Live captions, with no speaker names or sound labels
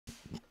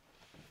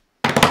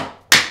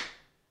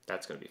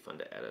That's going to be fun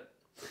to edit.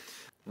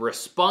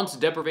 Response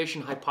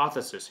deprivation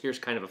hypothesis. Here's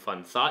kind of a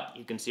fun thought.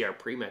 You can see our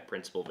pre-med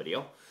principle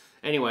video.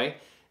 Anyway,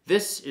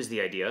 this is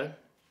the idea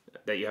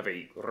that you have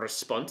a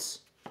response,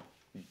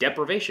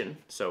 deprivation,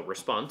 so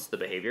response, the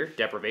behavior,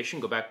 deprivation,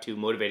 go back to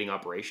motivating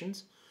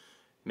operations,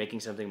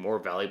 making something more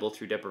valuable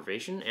through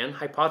deprivation, and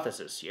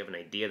hypothesis. You have an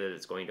idea that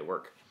it's going to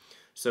work.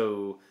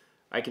 So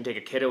I can take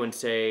a kiddo and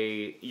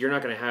say, you're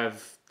not going to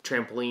have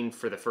trampoline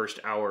for the first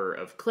hour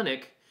of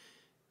clinic,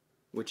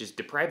 which is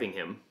depriving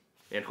him,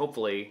 and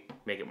hopefully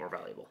make it more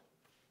valuable.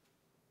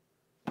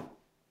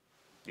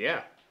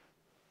 Yeah.